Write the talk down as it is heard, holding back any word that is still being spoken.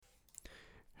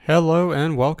Hello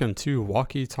and welcome to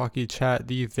Walkie, Talkie Chat,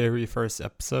 the very first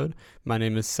episode. My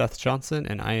name is Seth Johnson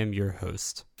and I am your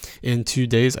host. In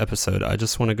today's episode, I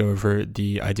just want to go over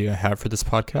the idea I have for this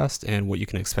podcast and what you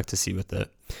can expect to see with it.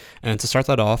 And to start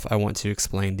that off, I want to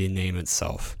explain the name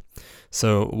itself.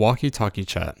 So Walkie, Talkie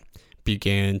Chat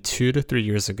began 2 to 3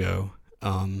 years ago.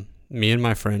 Me and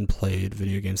my friend played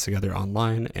video games together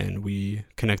online and we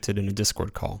connected in a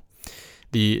Discord call.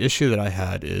 The issue that I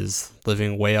had is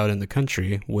living way out in the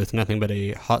country with nothing but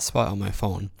a hotspot on my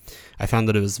phone. I found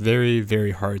that it was very,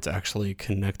 very hard to actually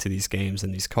connect to these games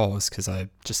and these calls because I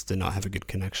just did not have a good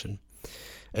connection.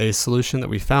 A solution that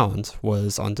we found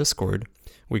was on Discord.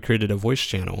 We created a voice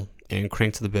channel and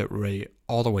cranked the bitrate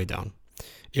all the way down.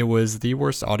 It was the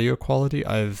worst audio quality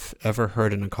I've ever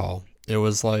heard in a call. It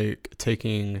was like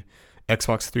taking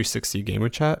Xbox 360 gamer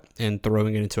chat and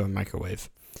throwing it into a microwave.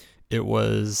 It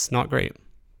was not great.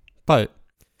 But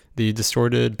the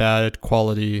distorted, bad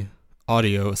quality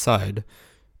audio aside,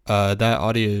 that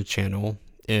audio channel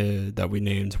that we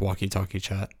named Walkie Talkie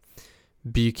Chat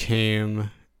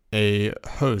became a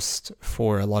host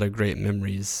for a lot of great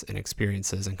memories and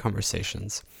experiences and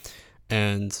conversations.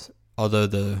 And although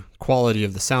the quality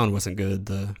of the sound wasn't good,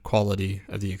 the quality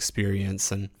of the experience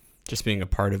and just being a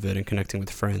part of it and connecting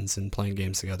with friends and playing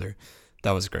games together,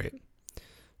 that was great.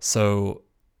 So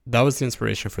that was the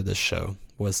inspiration for this show,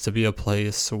 was to be a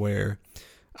place where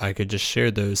I could just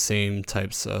share those same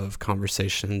types of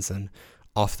conversations and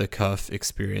off-the-cuff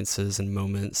experiences and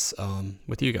moments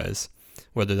with you guys,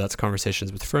 whether that's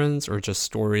conversations with friends or just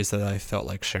stories that I felt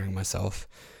like sharing myself.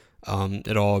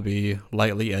 It'll all be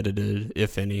lightly edited,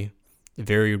 if any,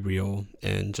 very real,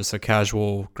 and just a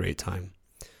casual, great time.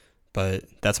 But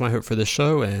that's my hope for this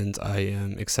show, and I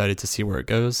am excited to see where it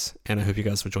goes, and I hope you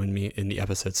guys will join me in the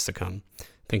episodes to come.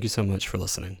 Thank you so much for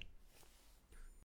listening.